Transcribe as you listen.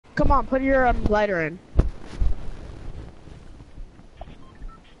Come on, put your glider in.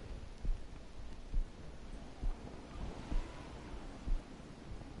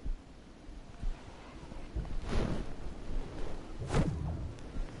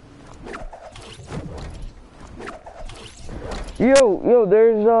 Yo,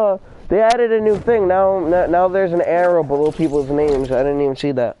 there's they added a new thing. Now there's an arrow below people's names. I didn't even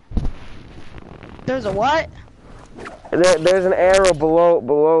see that. There's a what? There's an arrow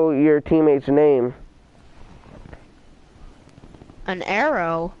below your teammate's name. An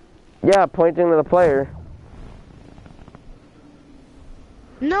arrow? Yeah, pointing to the player.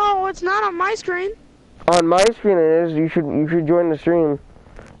 No, it's not on my screen. On my screen it is. You should join the stream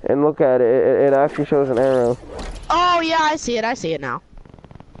and look at it. It actually shows an arrow. Oh yeah, I see it now.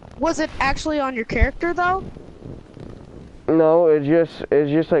 Was it actually on your character though? No, it's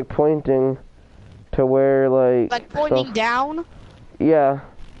just like pointing to where like pointing stuff. down? Yeah.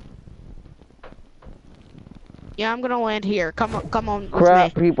 Yeah, I'm gonna land here. Come on.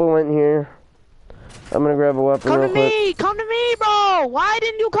 Crap, people went here. I'm gonna grab a weapon real quick. Come to me, bro! Why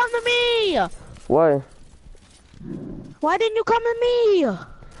didn't you come to me? Why? Why didn't you come to me?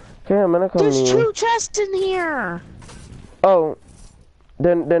 Okay, I'm gonna come to you. There's 2 chests in here. Oh,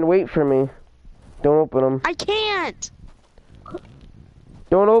 then wait for me. Don't open them. I can't.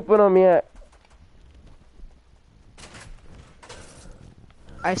 Don't open them yet.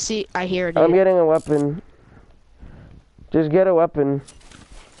 I hear it. I'm getting a weapon. Just get a weapon.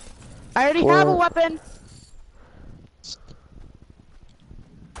 I already have a weapon.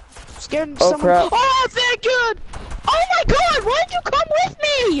 Scared someone. Crap. Oh, thank God! Oh my God! Why did you come with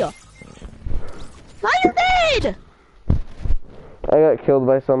me? Now you're dead. I got killed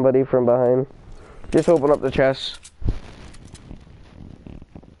by somebody from behind. Just open up the chest.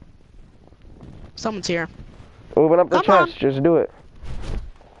 Someone's here. Open up the Come chest. Just do it.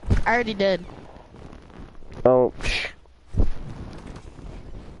 I already did. Oh, psh.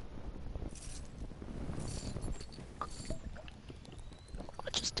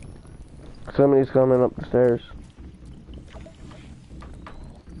 Somebody's coming up the stairs.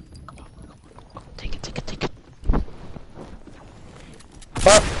 Take it.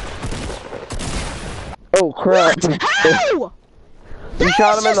 Oh crap. What? How? You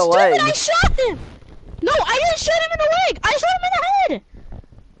shot him in the leg. I shot him! No, I didn't shoot him in the leg! I shot him in the head!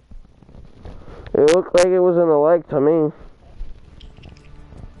 It looked like it was in the leg to me.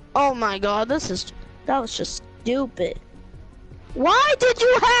 Oh my God, that was just stupid. Why did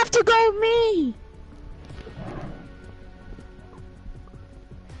you have to go me?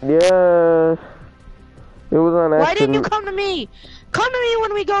 Yeah. It was on accident. Why didn't you come to me? Come to me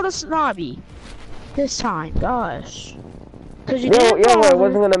when we go to Snobby. This time, gosh. Cause you didn't well, I bother.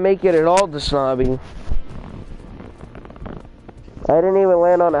 wasn't gonna make it at all to Snobby. I didn't even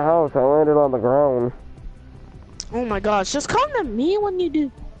land on the house. I landed on the ground. Oh my gosh, just come to me when you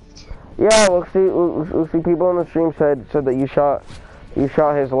do. Yeah, we'll see people on the stream said that you shot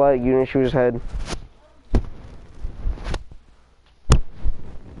his leg, you didn't shoot his head.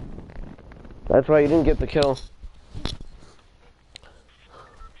 That's why you didn't get the kill.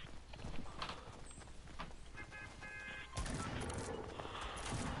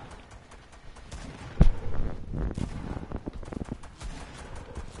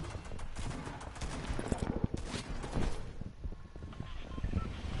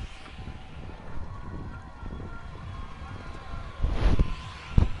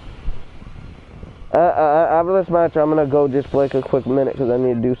 After this match, I'm gonna go just for like a quick minute because I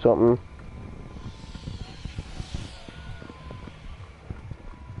need to do something.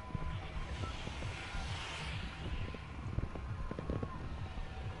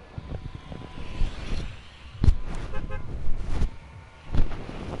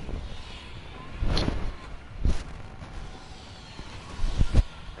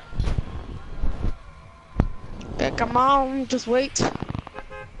 Okay, come on, just wait.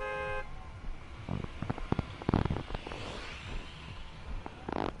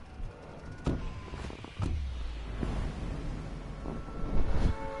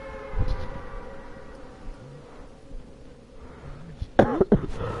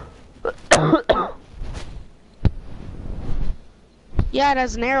 Yeah, it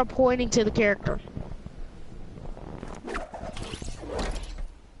has an arrow pointing to the character.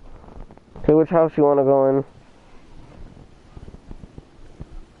 Okay, which house you want to go in?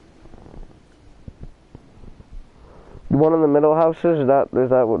 The one in the middle houses? Is that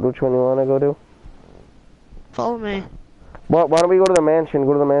which one you want to go to? Follow me. Why don't we go to the mansion?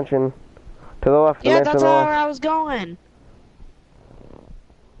 Go to the mansion. To the left. Yeah, the mansion that's to the where left. I was going.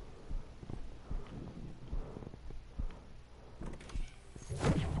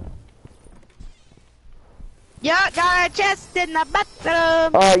 Yeah, got a chest in the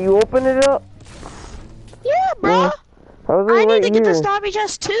bathroom. You opened it up? Yeah, bro. Yeah. I need right to get here. the snobby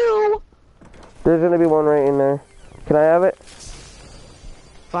chest too. There's gonna be one right in there. Can I have it?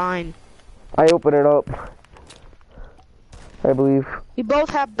 Fine. I open it up. I believe. We both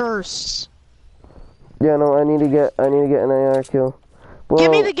have bursts. Yeah, no, I need to get an AR kill. Well,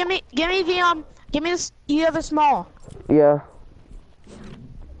 give me the, give me this, you have a small. Yeah.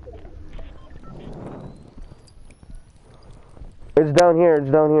 It's down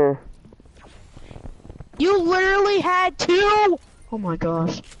here, You literally had two? Oh my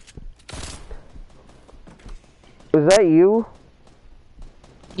gosh. Was that you?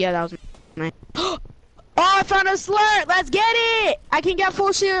 Yeah, that was me. Oh, I found a slurp! Let's get it! I can get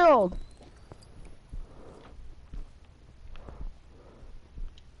full shield.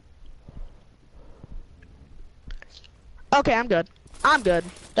 Okay, I'm good. I'm good.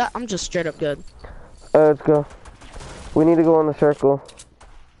 I'm just straight up good. Let's go. We need to go in the circle.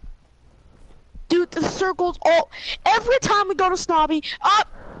 Dude, the circles all... Every time we go to Snobby... Up!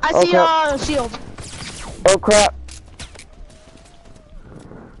 I see a shield. Oh, crap.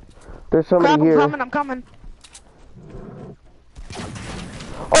 There's somebody here. I'm coming.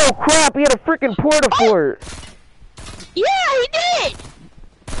 Oh, crap! He had a freaking porta-fort! Yeah, he did!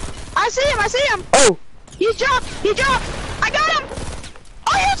 I see him! Oh! He jumped! I got him!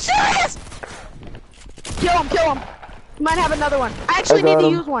 Are you serious? Kill him! He might have another one. I actually need to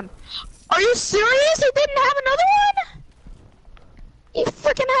use one. Are you serious? He didn't have another one? He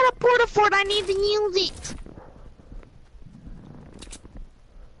freaking had a porta-fort. I need to use it.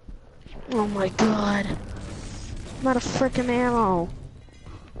 Oh my god. I'm out of freaking ammo.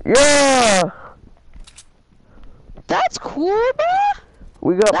 Yeah! That's cool, bro.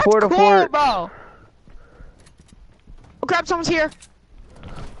 We got porta-fort. Cool, bro. Oh crap, someone's here.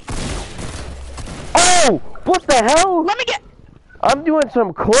 Oh! What the hell? Let me get... I'm doing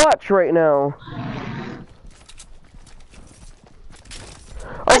some clutch right now.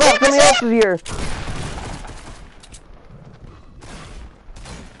 Oh god, somebody else is here.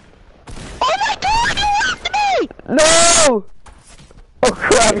 Oh my god, you left me! No! Oh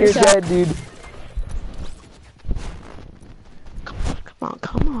crap, you're dead, dude.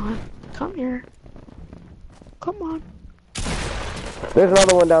 Come on. Come here. Come on. There's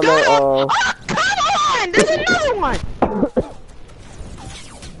another one down there. Oh, come on! There's another one!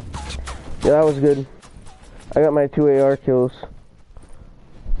 Yeah, that was good. I got my 2 AR kills.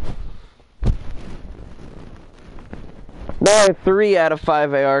 No, I have 3 out of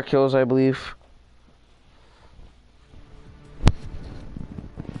 5 AR kills, I believe.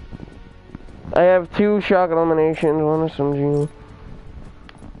 I have 2 shotgun eliminations, 1 SMG.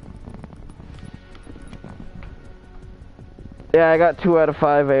 Yeah, I got 2 out of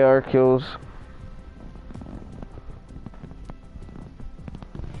 5 AR kills.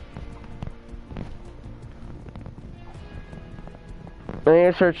 I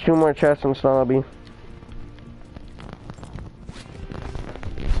need to search 2 more chests in Snobby.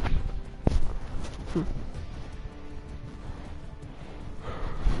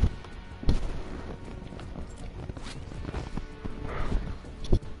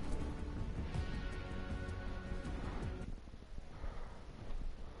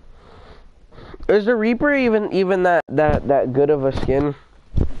 Is the Reaper even that good of a skin?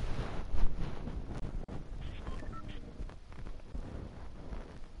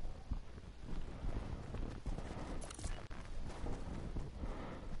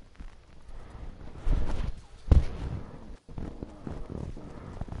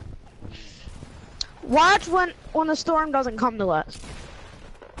 Watch when the storm doesn't come to us.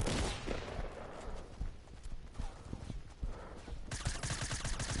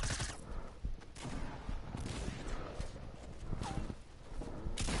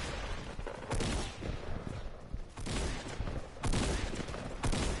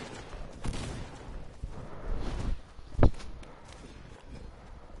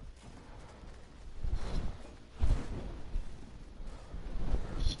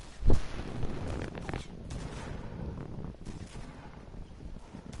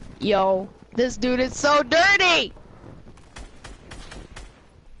 Yo, this dude is so dirty!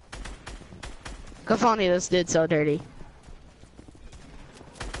 Cafoni, this dude's so dirty.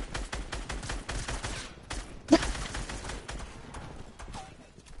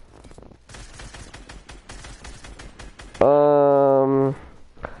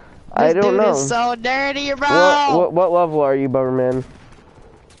 I don't know. This dude is so dirty, bro! What level are you, Bubberman?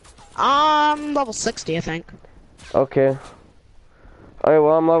 Level 60, I think. Okay. Alright,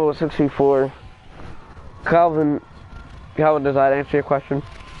 well, I'm level 64. Calvin, does that answer your question?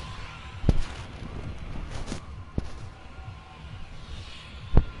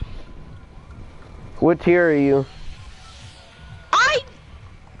 What tier are you? I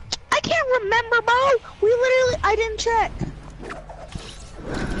can't remember, bro. I didn't check.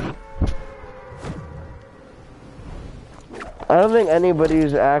 I don't think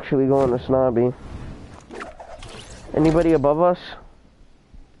anybody's actually going to Snobby. Anybody above us?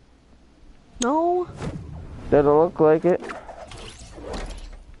 No. Doesn't look like it.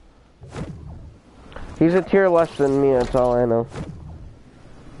 He's a tier less than me, that's all I know.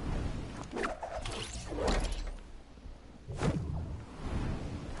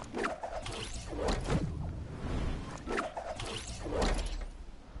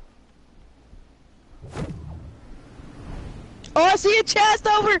 Oh, I see a chest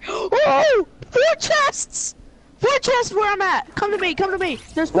over. Oh, 4 chests. 4 chests where I'm at. Come to me. Come to me.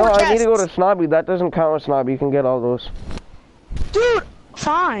 There's 4 chests. No, I need to go to Snobby. That doesn't count as Snobby. You can get all those. Dude,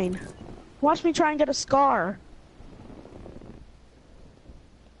 fine. Watch me try and get a scar.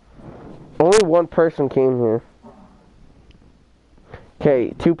 Only one person came here.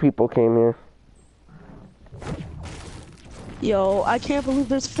 Okay, 2 people came here. Yo, I can't believe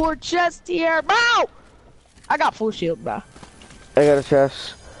there's 4 chests here, bro. I got full shield, bro. I got a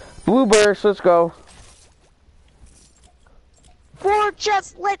chest. Blue burst, let's go. 4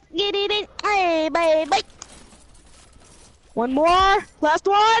 chests, let's get it in. Hey, baby. One more. Last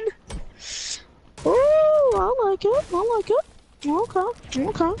one. Ooh, I like it. I like it. Okay,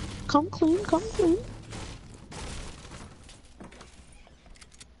 okay. Come clean, come clean.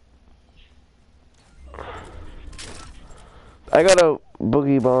 I got a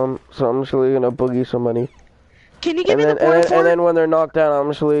boogie bomb, so I'm just really gonna boogie somebody. Can you give me the porta fort? And then when they're knocked down, I'm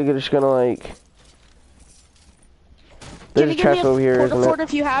just really just gonna like. There's a chest over here, isn't it?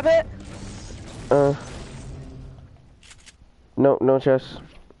 If you have it. No, no chest.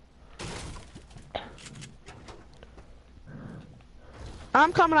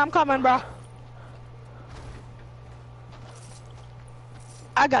 I'm coming, bro.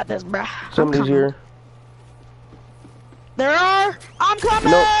 I got this, bro. Somebody's here. There are. I'm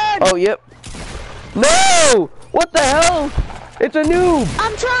coming. No. Oh, yep. No! What the hell? It's a noob.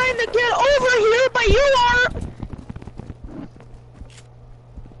 I'm trying to get over here, but you are.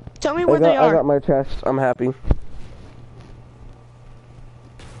 Tell me where they are. I got my chest. I'm happy.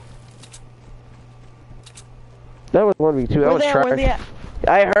 That was 1v2. That was trash.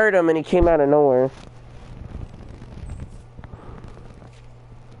 I heard him and he came out of nowhere.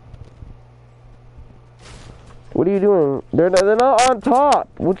 What are you doing? They're not on top.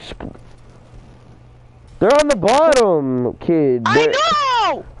 They're on the bottom, kid. I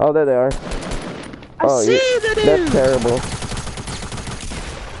know. Oh, there they are. I see the dude. That's terrible.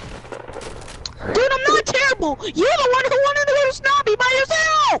 Dude, I'm not terrible. You're the one who wanted to go to Snobby by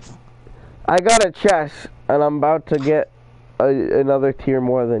yourself. I got a chest, and I'm about to get another tier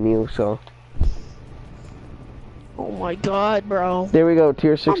more than you, so. Oh my god, bro. There we go,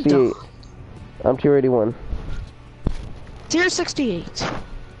 tier 68. I'm tier 81. Tier 68.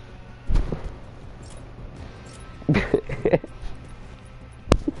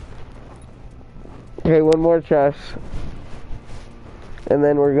 Okay, one more chest. And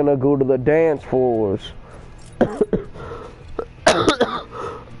then we're gonna go to the dance floors.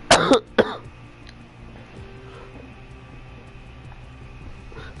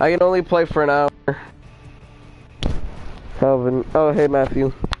 I can only play for an hour. Calvin. Oh, hey,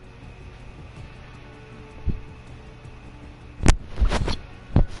 Matthew.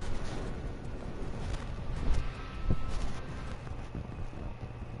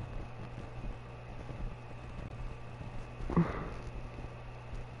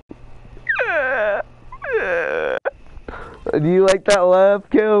 Do you like that laugh,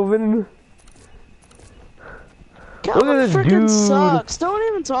 Calvin? Calvin Look at this freaking dude. sucks. Don't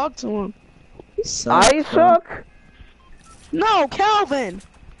even talk to him. He sucks. I suck? No, Calvin.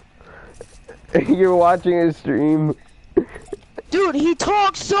 You're watching his stream. Dude, he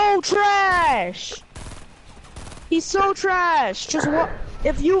talks so trash. He's so trash. Just what?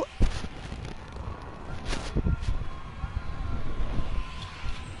 If you.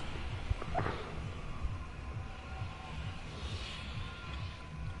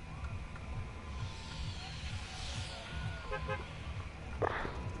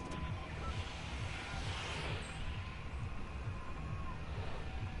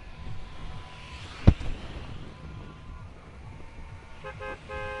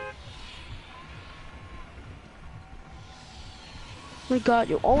 Oh my god,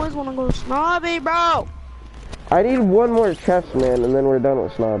 you always want to go to Snobby, bro! I need one more chest, man, and then we're done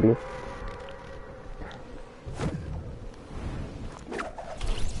with Snobby.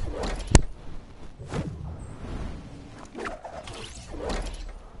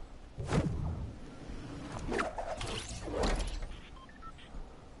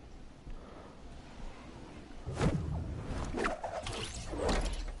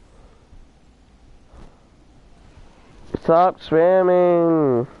 Stop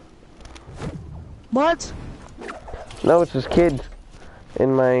spamming. What? No, it's this kid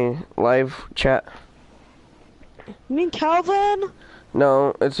in my live chat. You mean Calvin?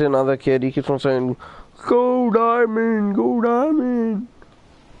 No, it's another kid. He keeps on saying, "Go Diamond, go Diamond."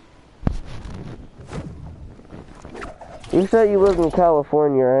 You said you live in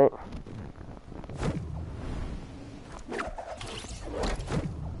California, right?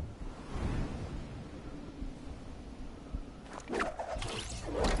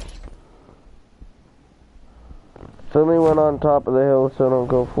 Somebody went on top of the hill, so don't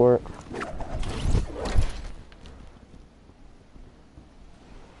go for it.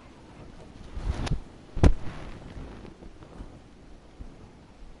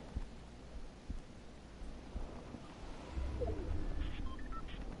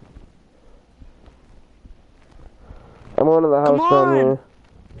 I'm going to the house down here.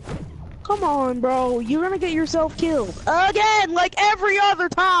 Come on, bro. You're gonna get yourself killed. Again, like every other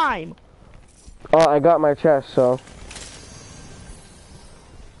time. Oh, I got my chest, so.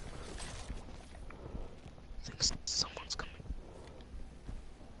 I think someone's coming.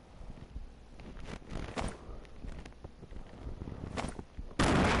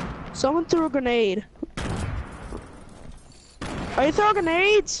 Someone threw a grenade. Are you throwing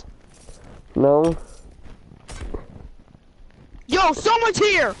grenades? No. Yo, someone's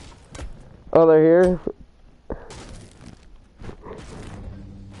here! Oh, they're here?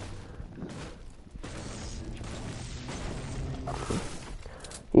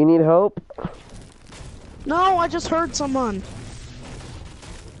 You need help? No, I just heard someone.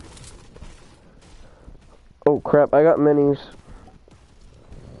 Oh crap, I got minis.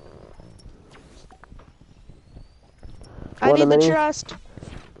 I need the chest.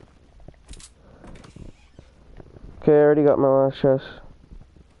 Okay, I already got my last chest.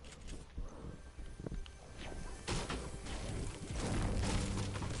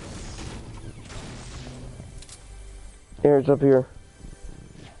 Here, it's up here.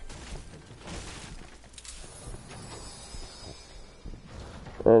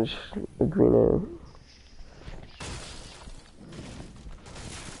 And just a green arrow.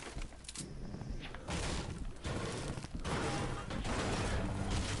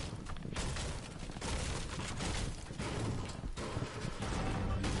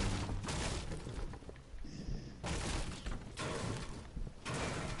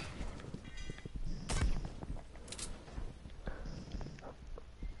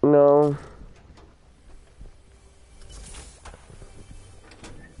 No.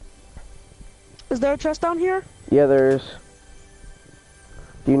 Is there a chest down here? Yeah, there is.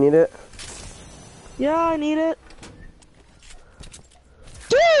 Do you need it? Yeah, I need it.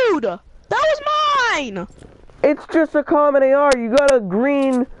 Dude! That was mine! It's just a common AR. You got a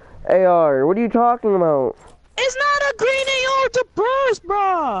green AR. What are you talking about? It's not a green AR, it's a burst,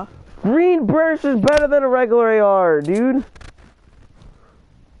 bruh! Green burst is better than a regular AR, dude.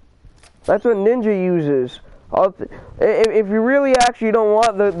 That's what Ninja uses. If you really actually don't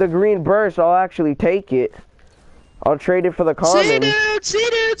want the green burst, I'll actually take it. I'll trade it for the common. See dudes, see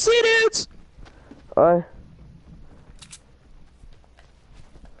dudes, see dudes! They're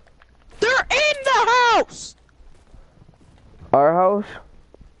in the house! Our house?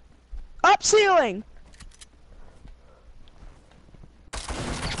 Up ceiling!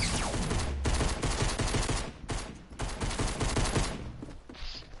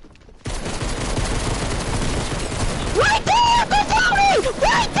 Right there! Cafoni!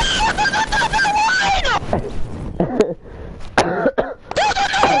 Right there! There's another one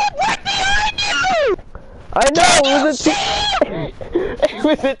right behind you! I know, it was a it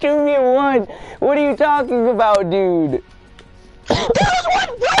was a 2v1. What are you talking about, dude? There's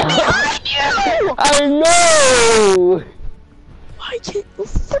one right behind you! I know! Why can't you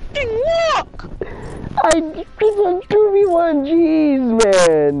freaking look? It's a 2v1, jeez,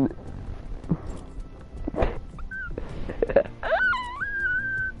 man.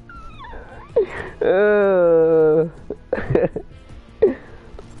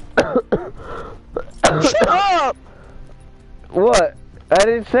 Shut up! What? I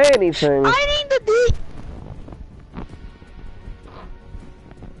didn't say anything. I need the D.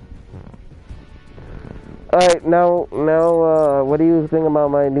 Alright, now, what do you think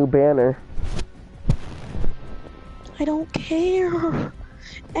about my new banner? I don't care.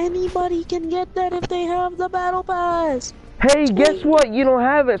 Anybody can get that if they have the battle pass. Hey, guess what? You don't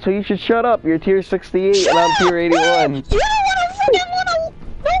have it, so you should shut up. You're tier 68 and I'm tier 81. You don't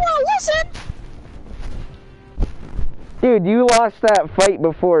wanna listen. Dude, you lost that fight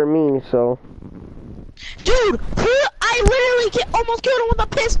before me, so. Dude, I literally almost killed him with a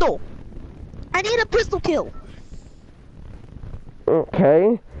pistol. I need a pistol kill.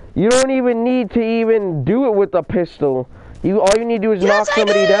 Okay. You don't even need to even do it with a pistol. All you need to do is knock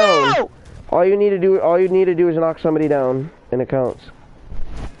somebody down. All you need to do is knock somebody down, and it counts.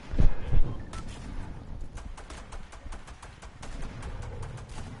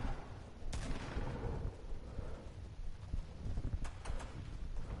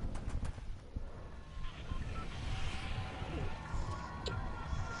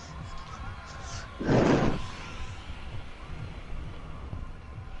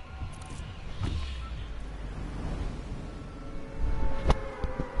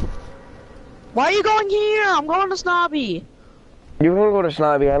 Why are you going here? I'm going to Snobby. You can go to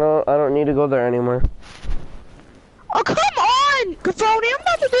Snobby. I don't need to go there anymore. Oh, come on, Cafoni. I'm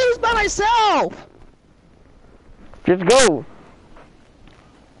about to do this by myself. Just go.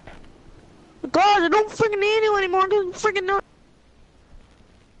 God, I don't freaking need you anymore. I don't freaking know.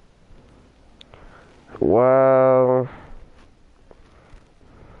 Wow.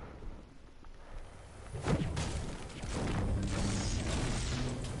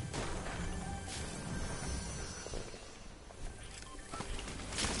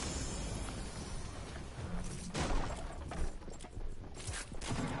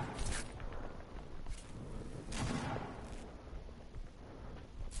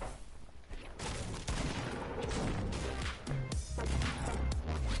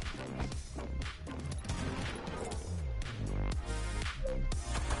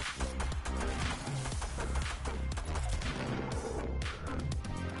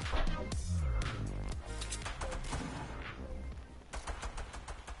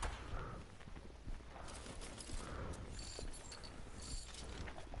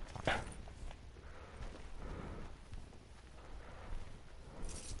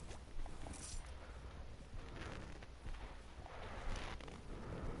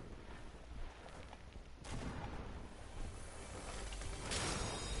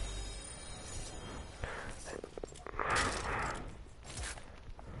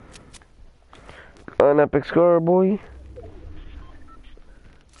 An epic score, boy.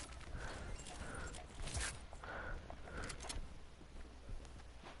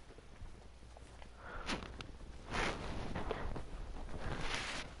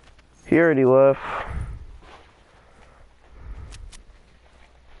 He already left.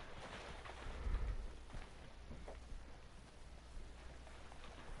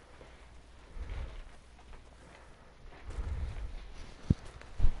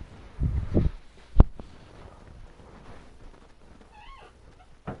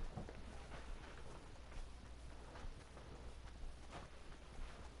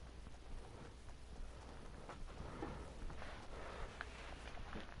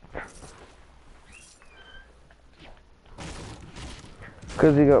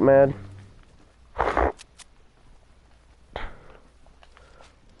 Cause he got mad.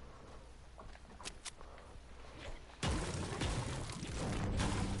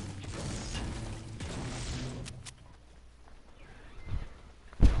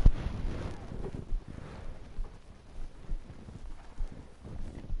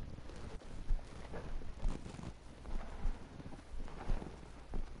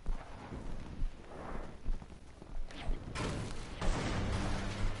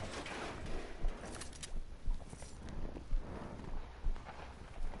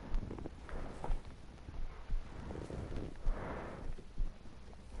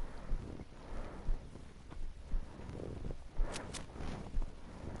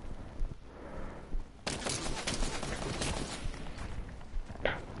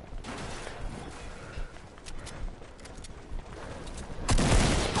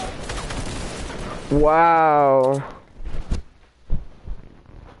 Wow.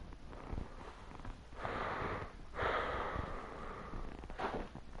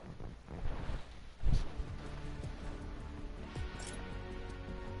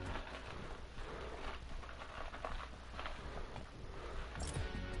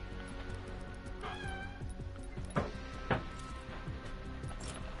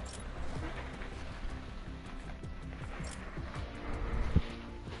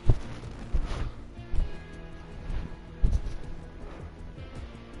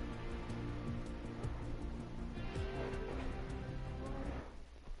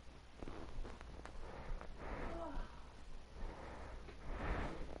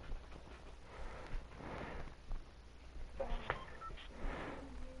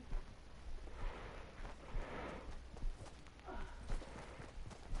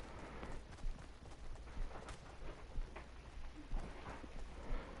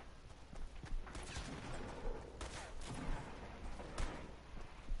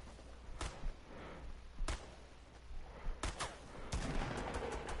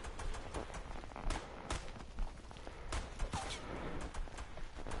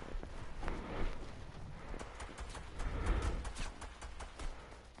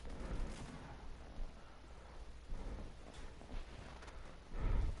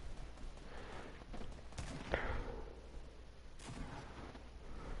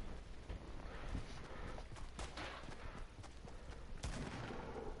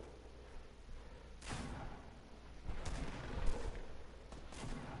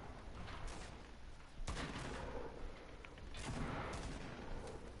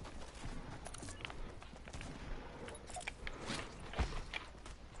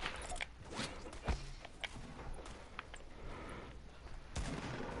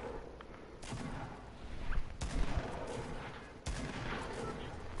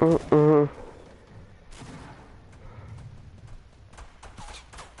 Mm-hmm.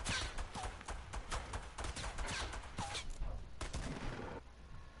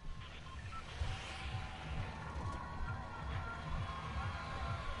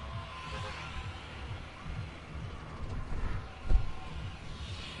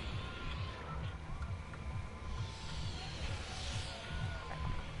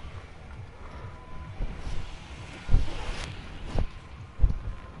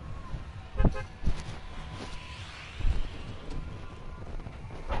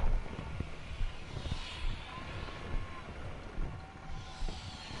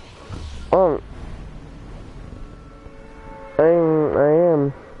 I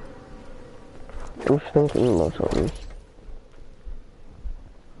am. I'm just thinking about something.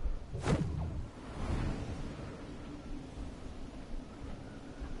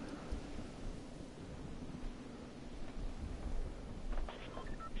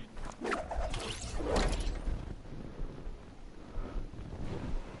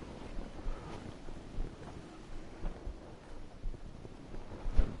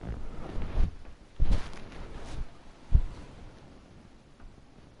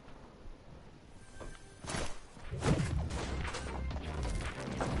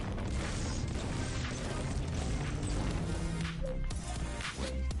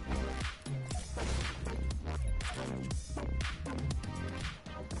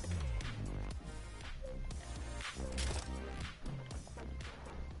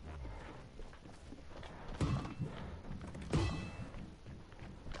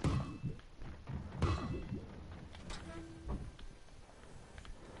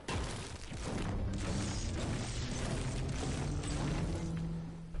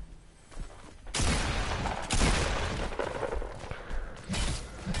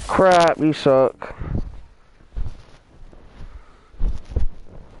 Crap, you suck.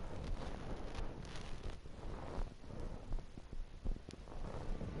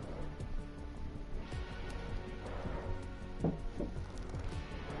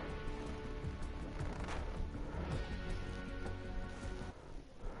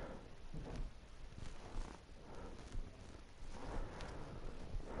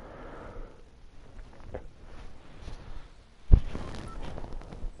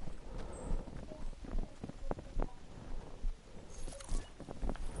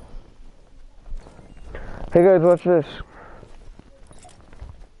 Hey guys, watch this.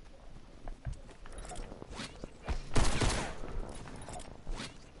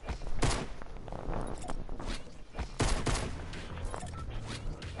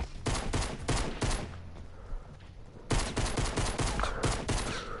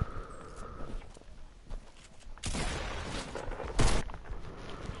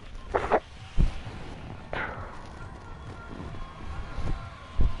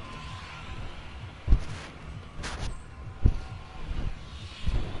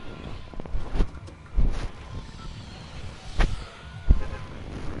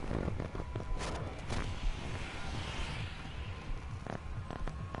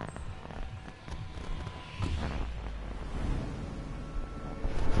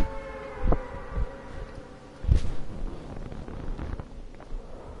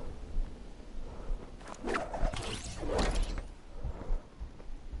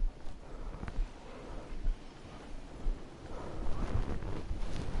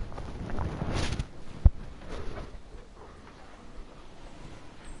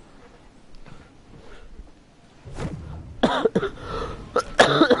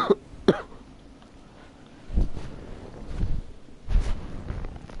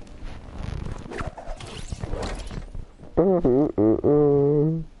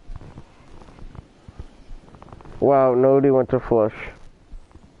 Wow, nobody went to flush.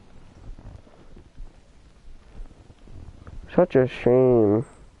 Such a shame.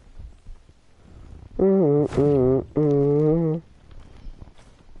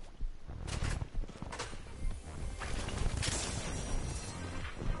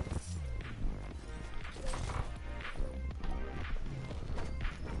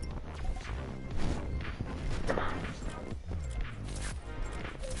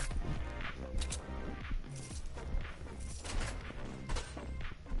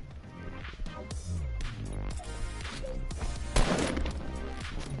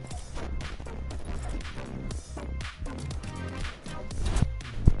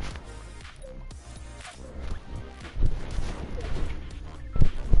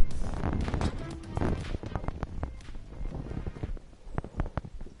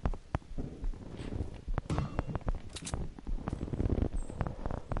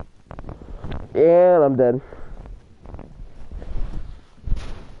 And I'm dead.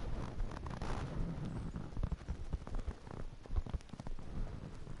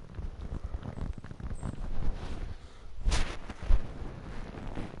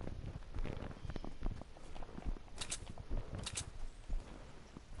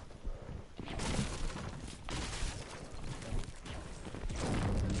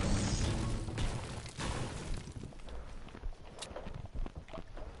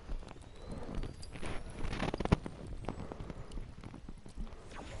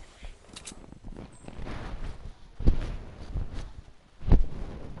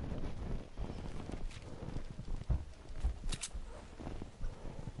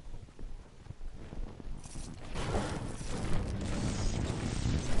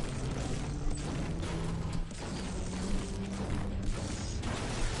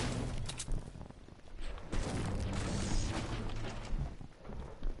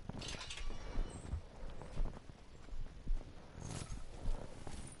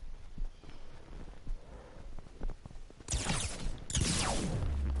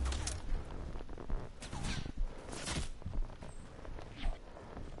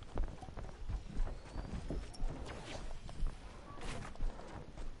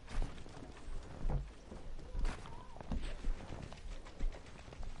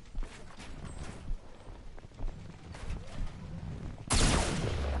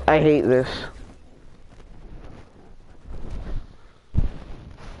 I hate this.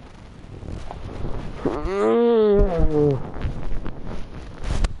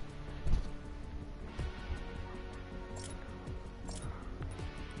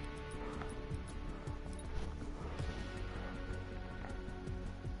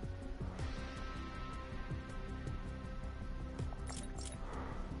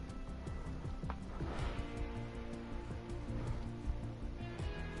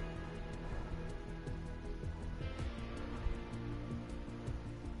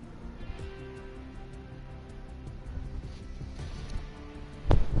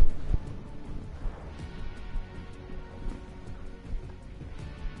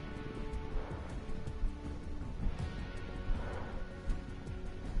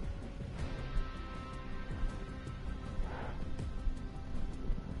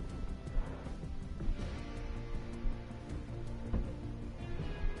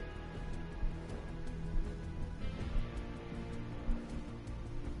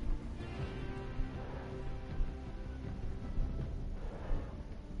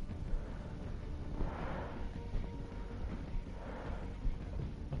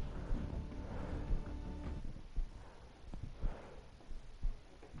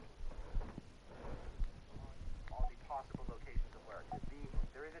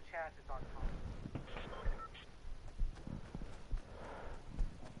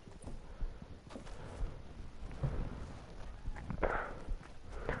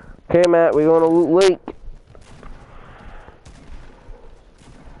 Okay, Matt, we going to Loot Lake.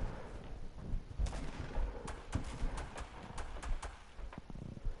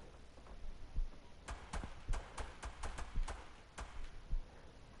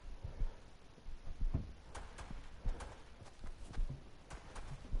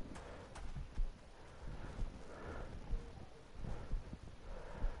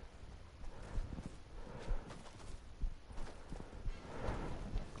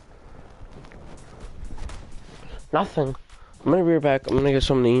 Nothing. I'm gonna be right back. I'm gonna get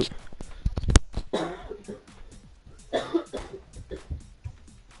something to eat.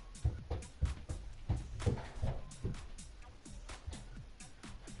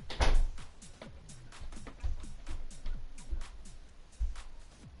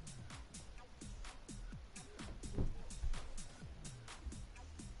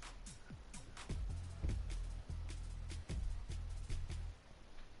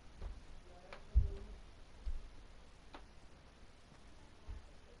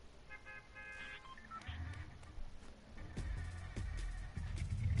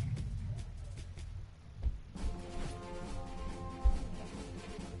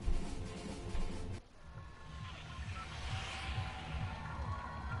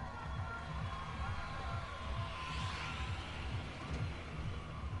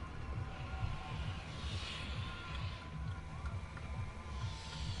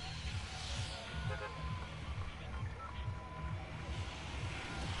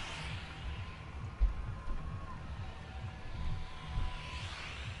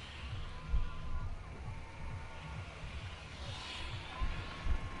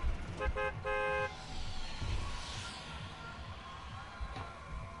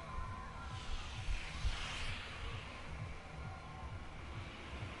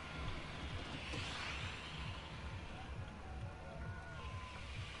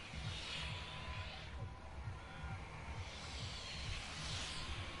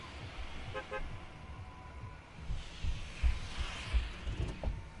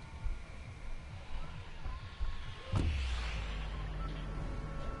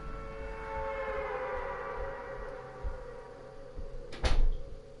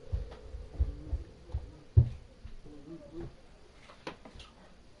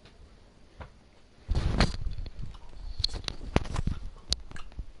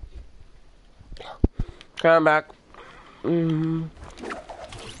 Okay, I'm back.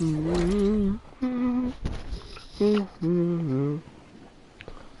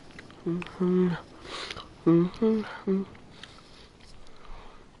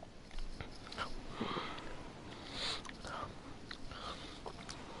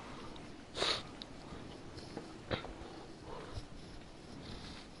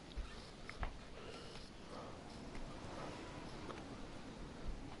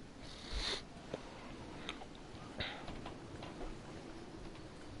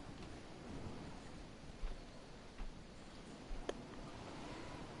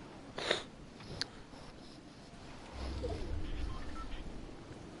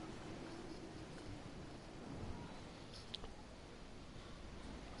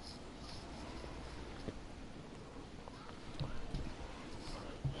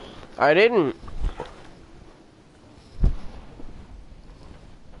 I didn't.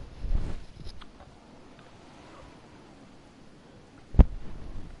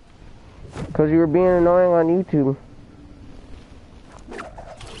 Because you were being annoying on YouTube.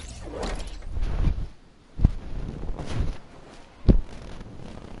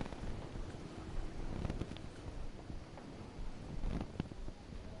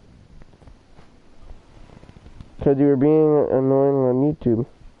 Because you were being annoying on YouTube.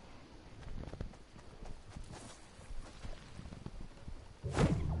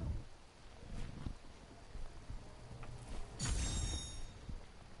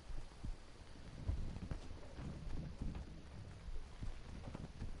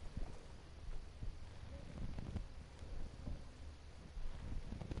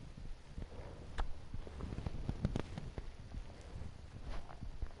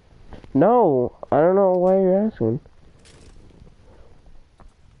 No, I don't know why you're asking.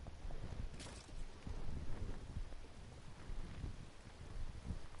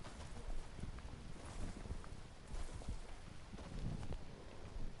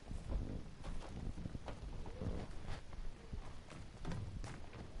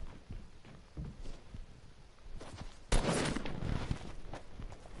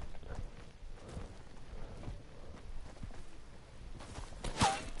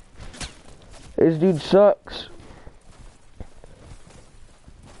 This dude sucks.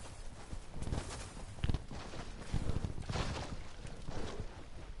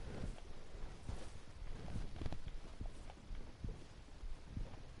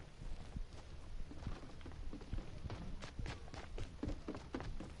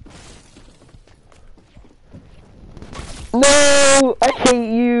 No, I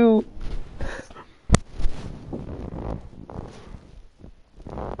hate you.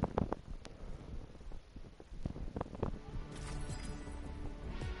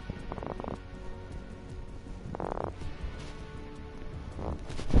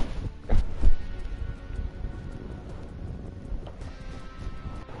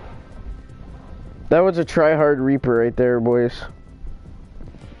 That was a try-hard Reaper right there, boys.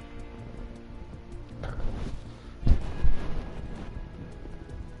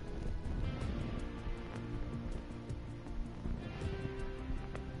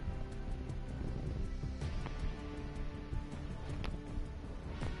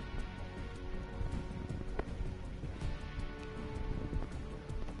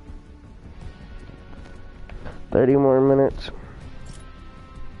 $30 more minutes.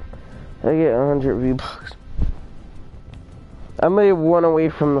 I get 100 V-Bucks. I'm like 1 away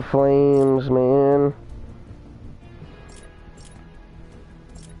from the flames, man.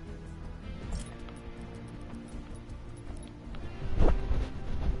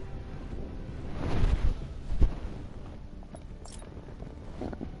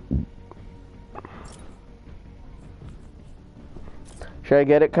 Should I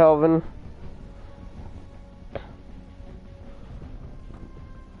get it, Calvin?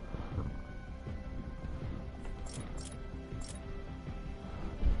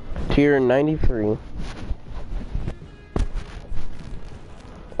 Tier 93.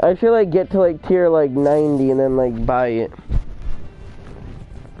 I should like get to like tier like 90 and then like buy it.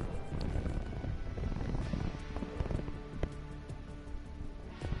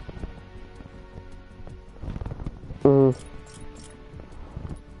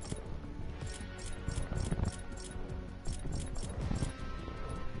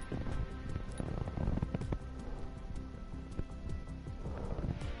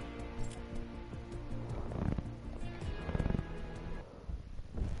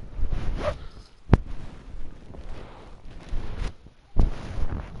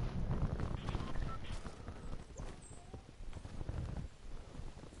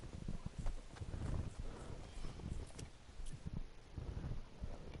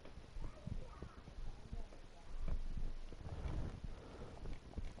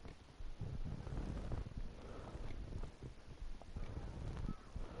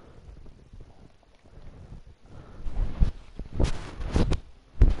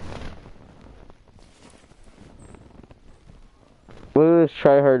 Look at this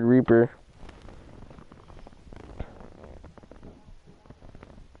tryhard Reaper.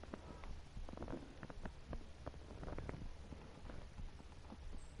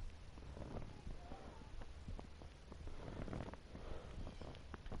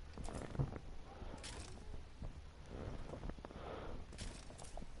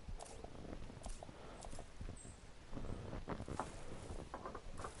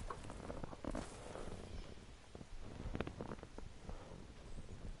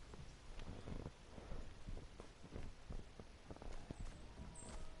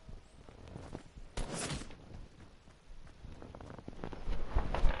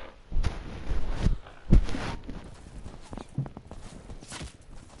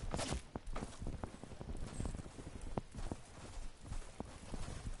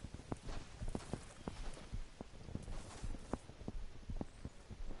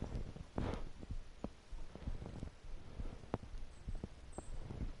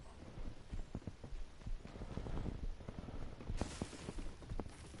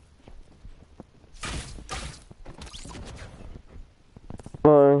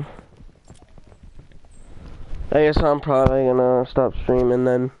 I guess I'm probably gonna stop streaming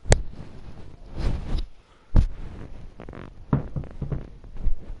then.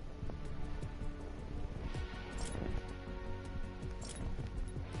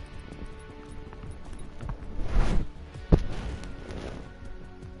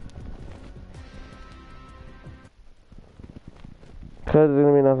 Cause there's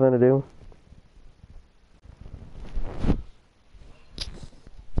gonna be nothing to do.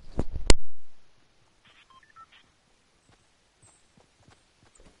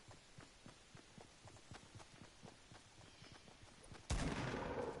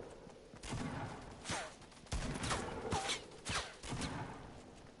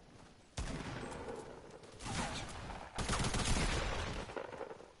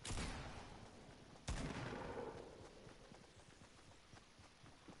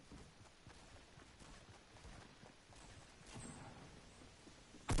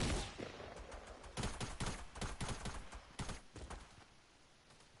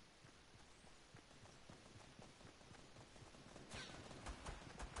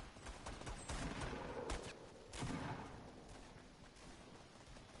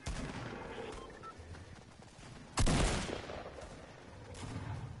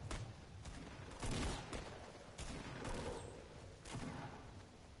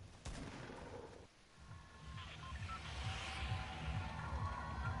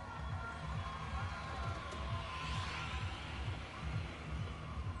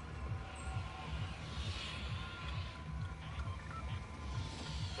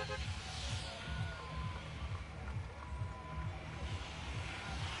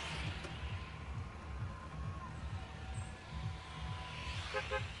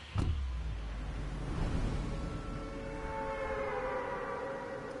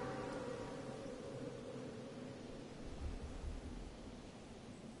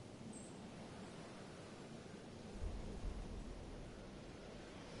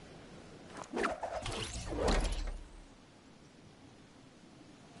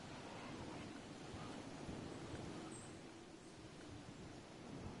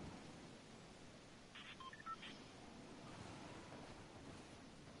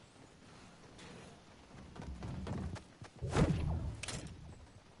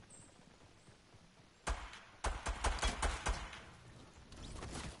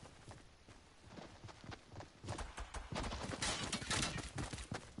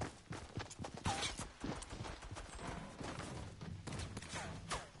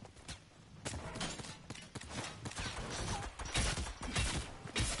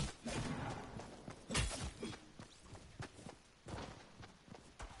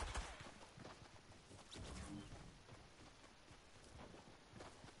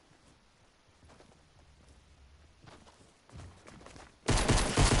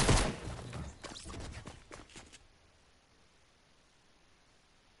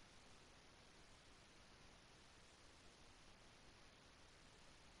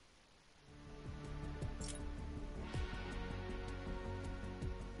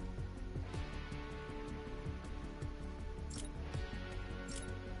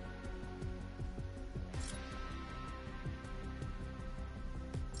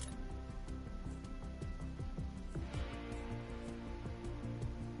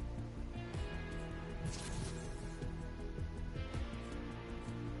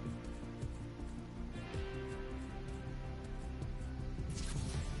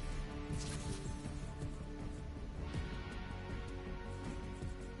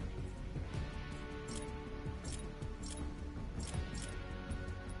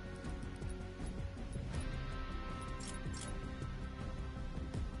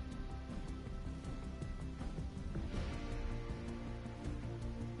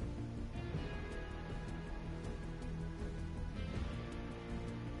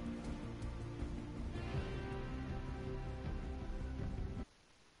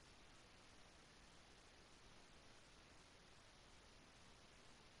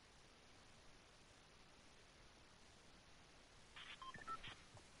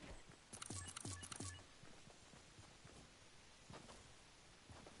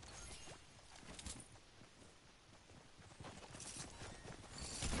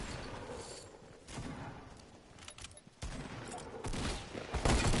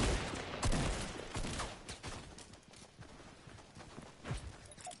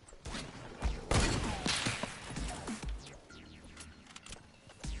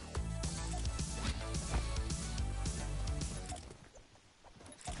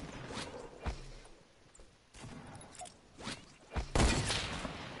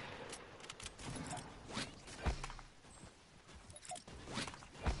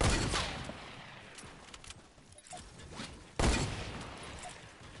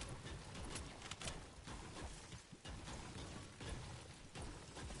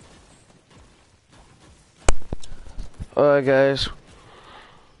 Alright, guys.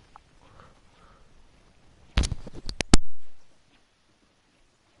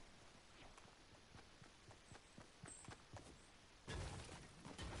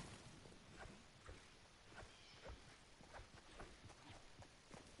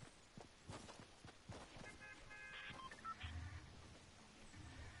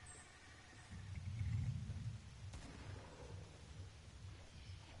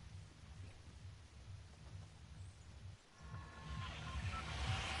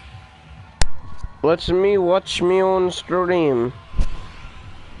 Watch me on stream.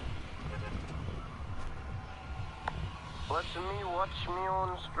 Watch me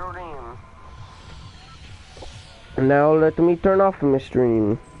on stream. Now let me turn off my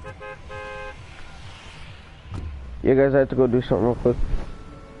stream. You guys, I have to go do something real quick.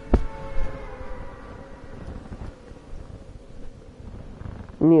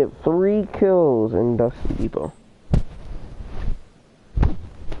 Need 3 kills in Dusty Depot.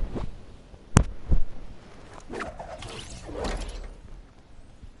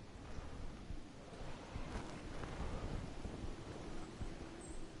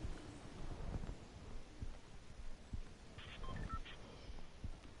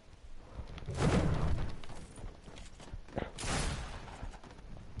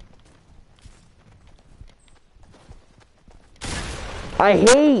 I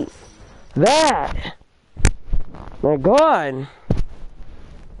hate that. My God.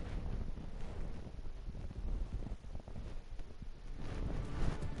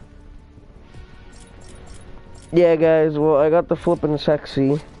 Yeah, guys, well, I got the Flippin'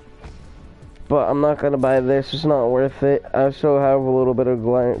 Sexy, but I'm not gonna buy this. It's not worth it. I still have a little bit of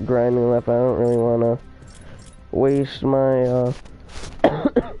grinding left. I don't really wanna waste my,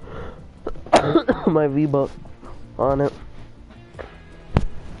 my V-Buck on it.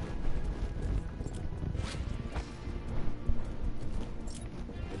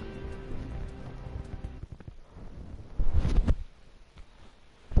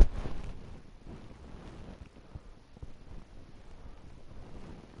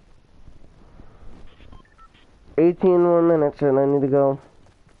 $18 more minutes and I need to go.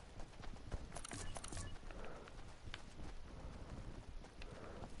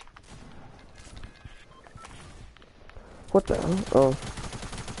 What the hell? Oh.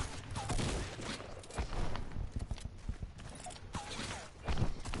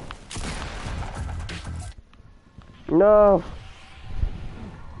 No.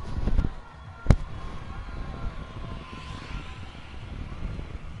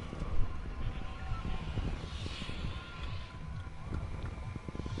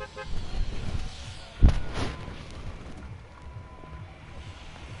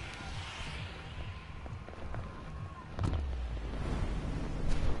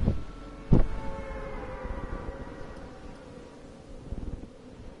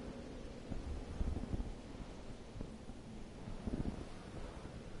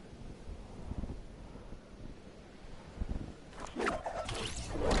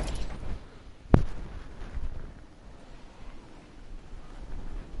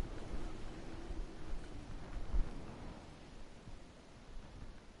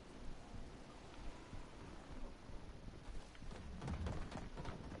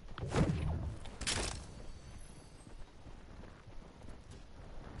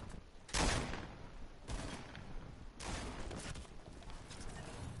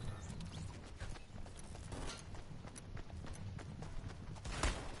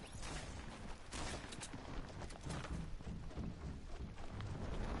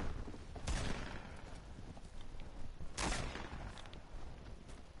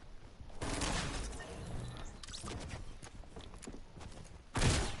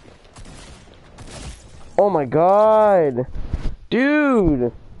 Oh my God,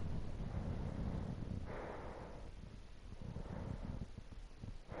 dude.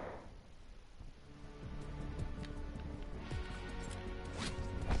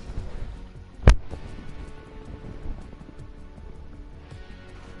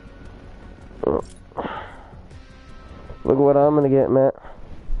 Look what I'm gonna get, Matt.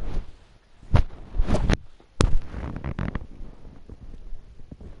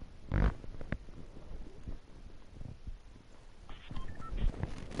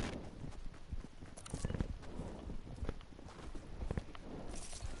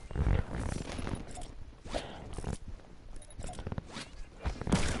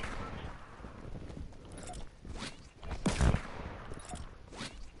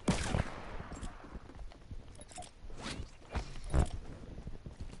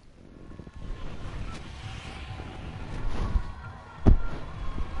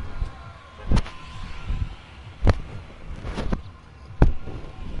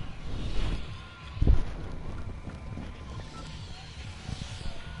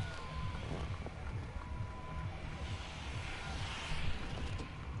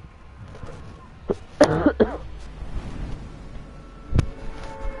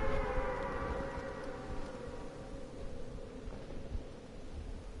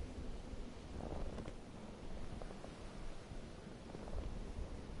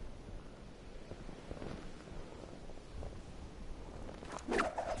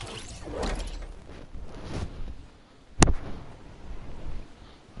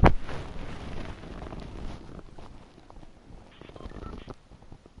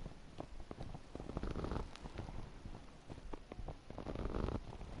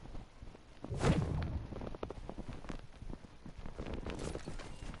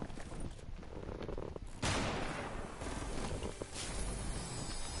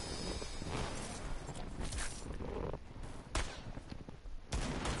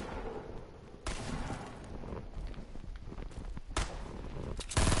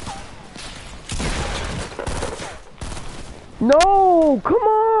 No, come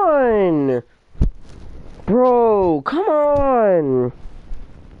on! Bro, come on!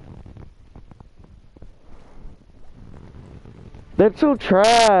 That's so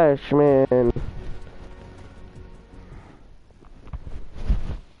trash, man.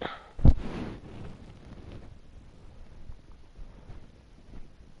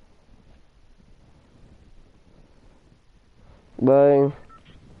 Bye.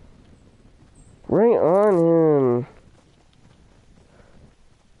 Right on him.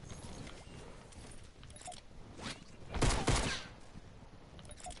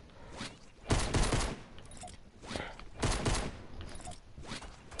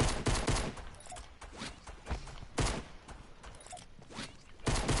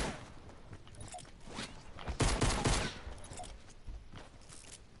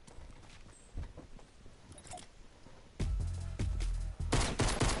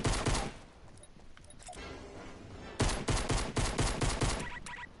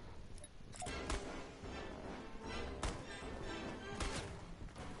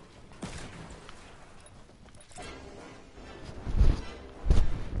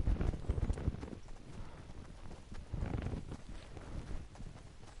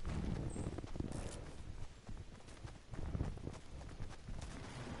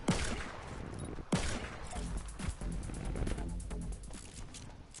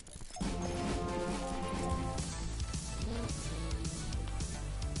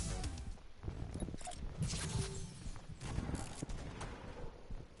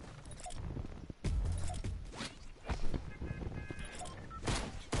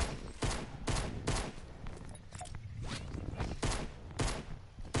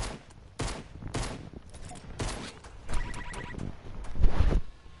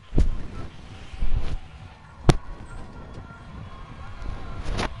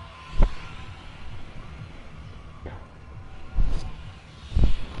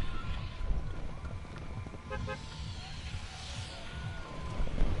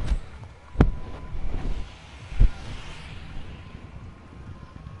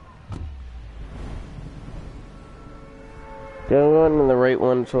 Yeah, I'm going in the right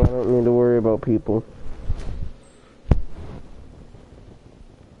one, so I don't need to worry about people.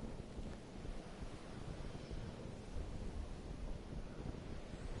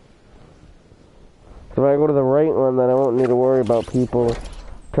 If I go to the right one, then I won't need to worry about people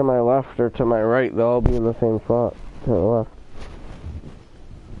to my left or to my right. They'll all be in the same spot to the left.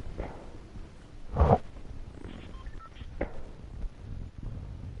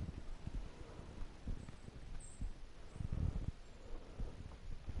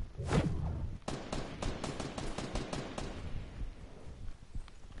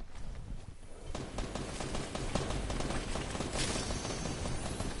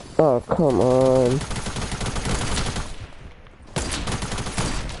 Oh, come on.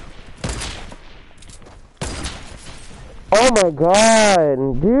 Oh my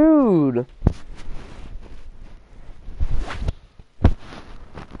god, dude!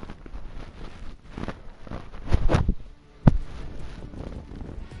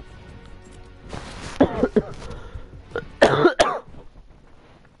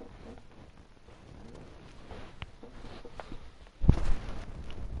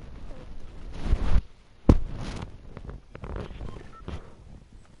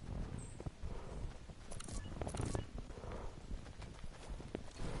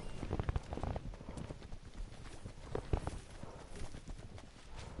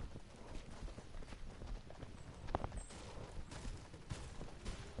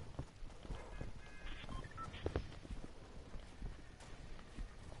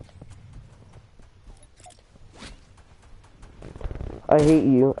 I hate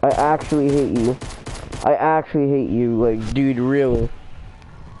you. I actually hate you. I actually hate you. Like, dude, really.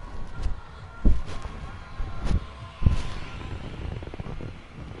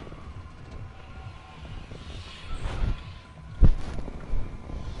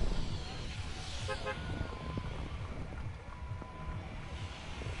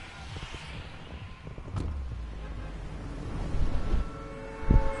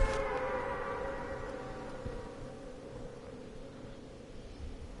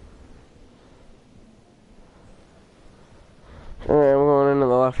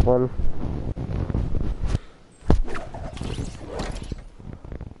 one.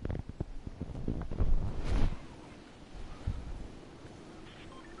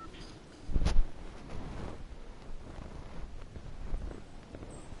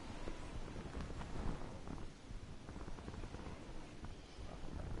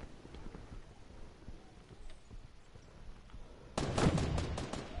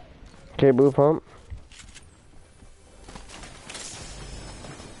 Okay, blue pump.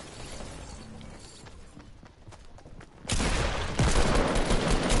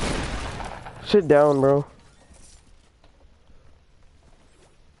 Sit down, bro.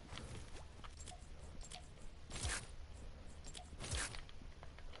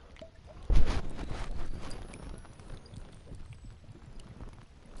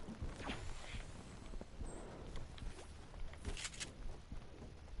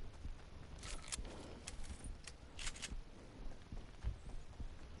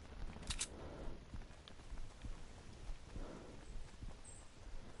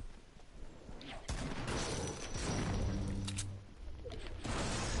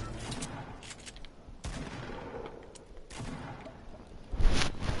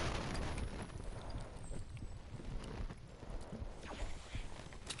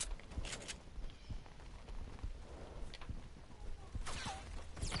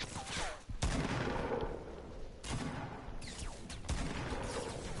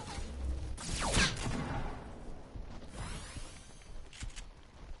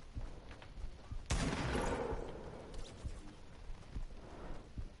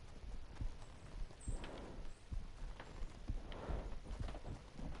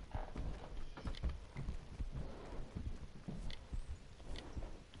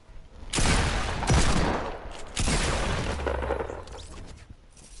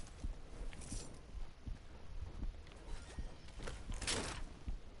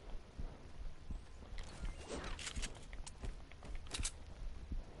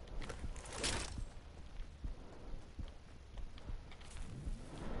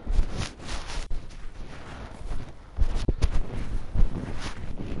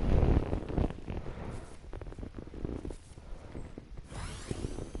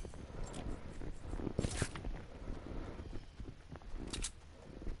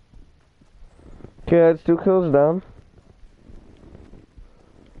 Okay, that's 2 kills down.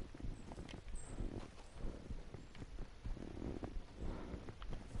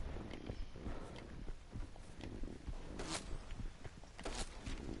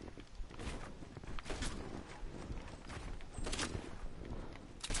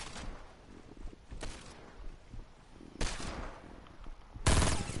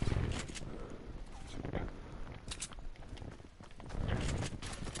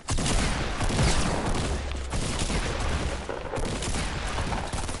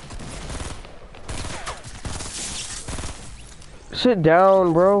 Sit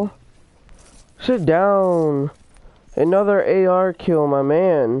down, bro. Sit down. Another AR kill, my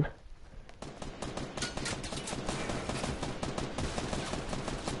man.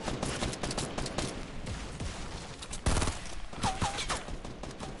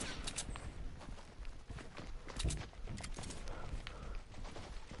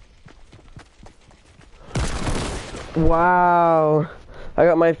 Wow. I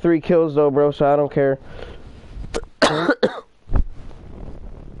got my 3 kills though, bro, so I don't care.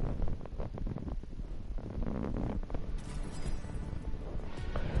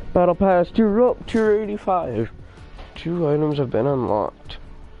 Battle Pass, tier up, tier 85. 2 items have been unlocked.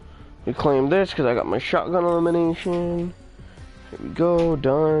 We claim this because I got my shotgun elimination. Here we go,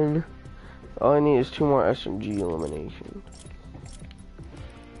 done. All I need is 2 more SMG elimination.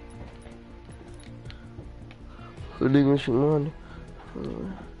 Hooding machine 1.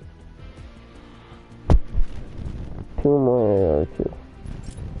 2 more AR2.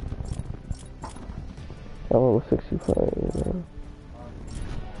 I'm level 65, you know.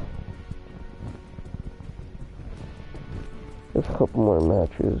 Just a couple more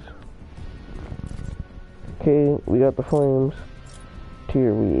matches. Okay, we got the flames.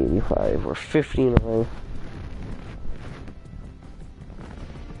 Tier V85, we're 59.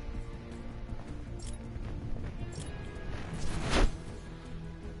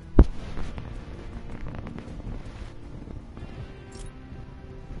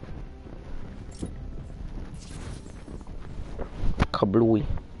 Kablooey.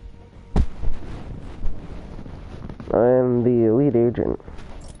 I am the elite agent.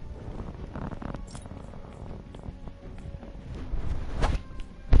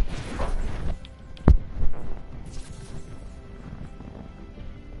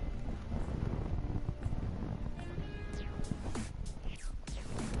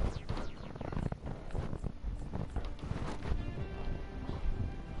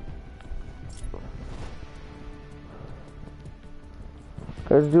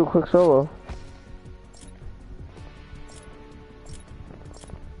 Let's do a quick solo.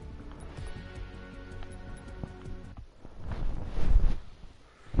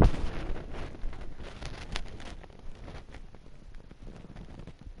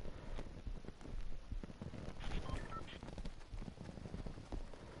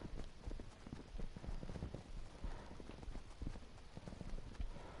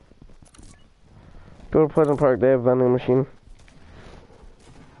 Go to Pleasant Park, they have a vending machine.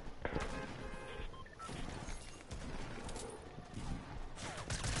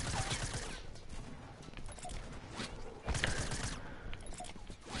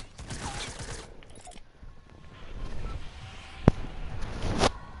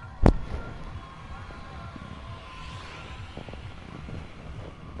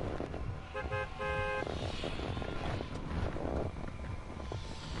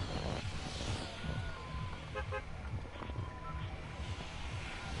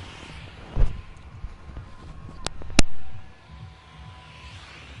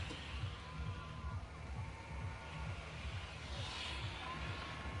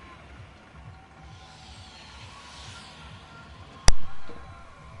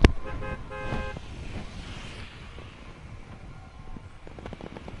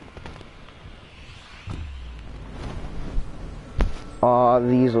 Aw,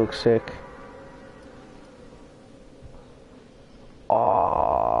 these look sick.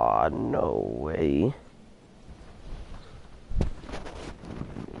 Aw, no way.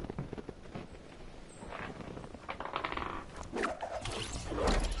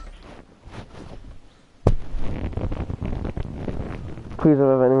 Please have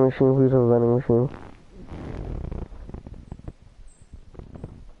a vending machine, please have a vending machine.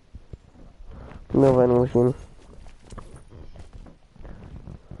 No vending machine.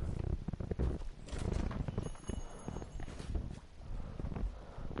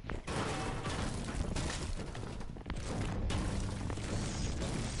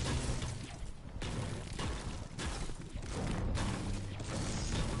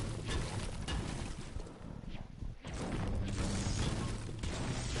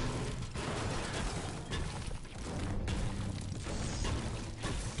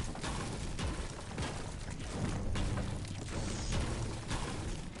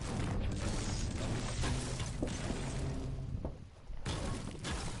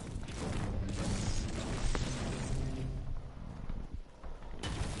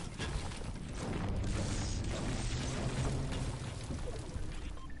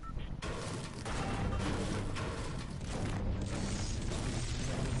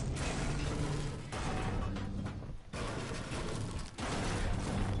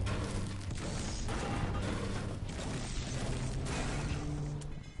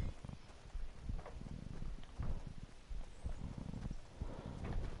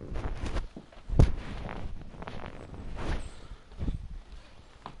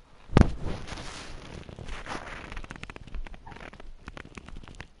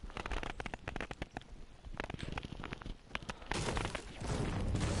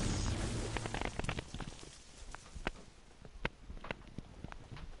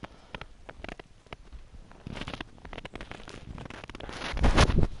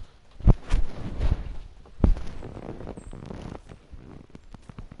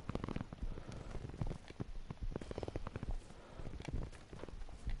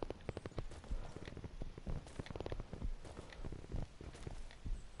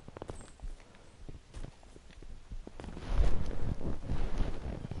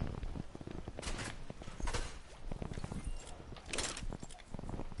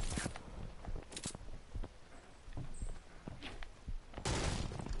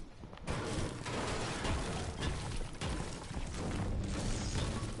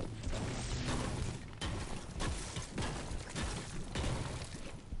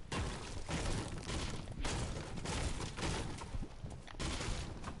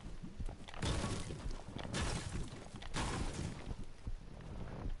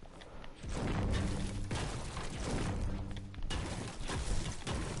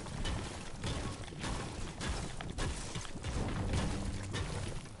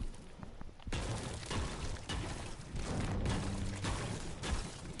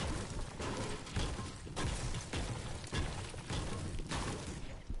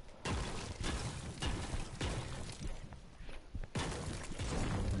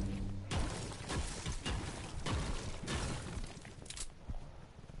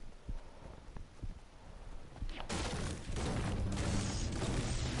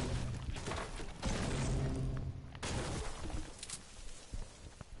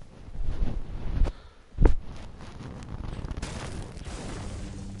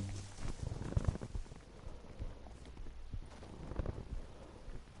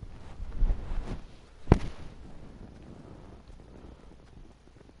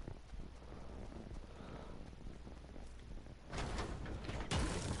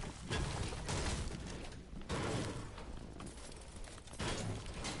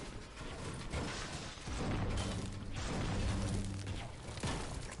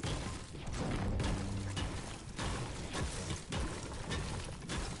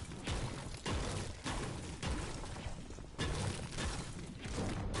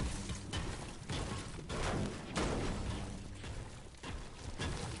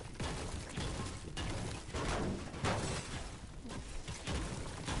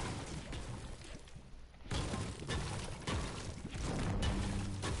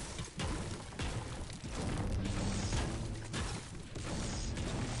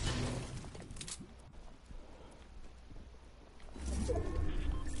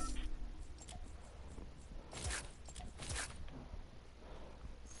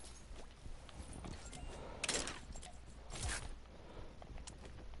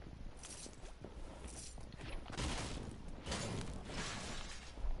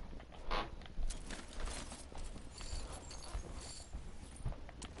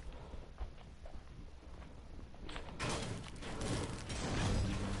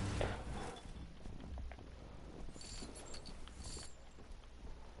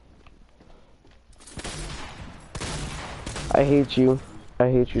 I hate you.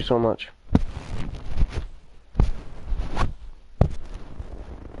 I hate you so much.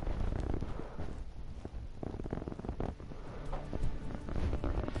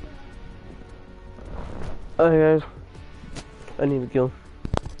 Okay, guys. I need to kill.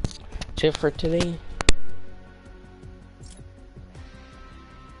 That's it for today.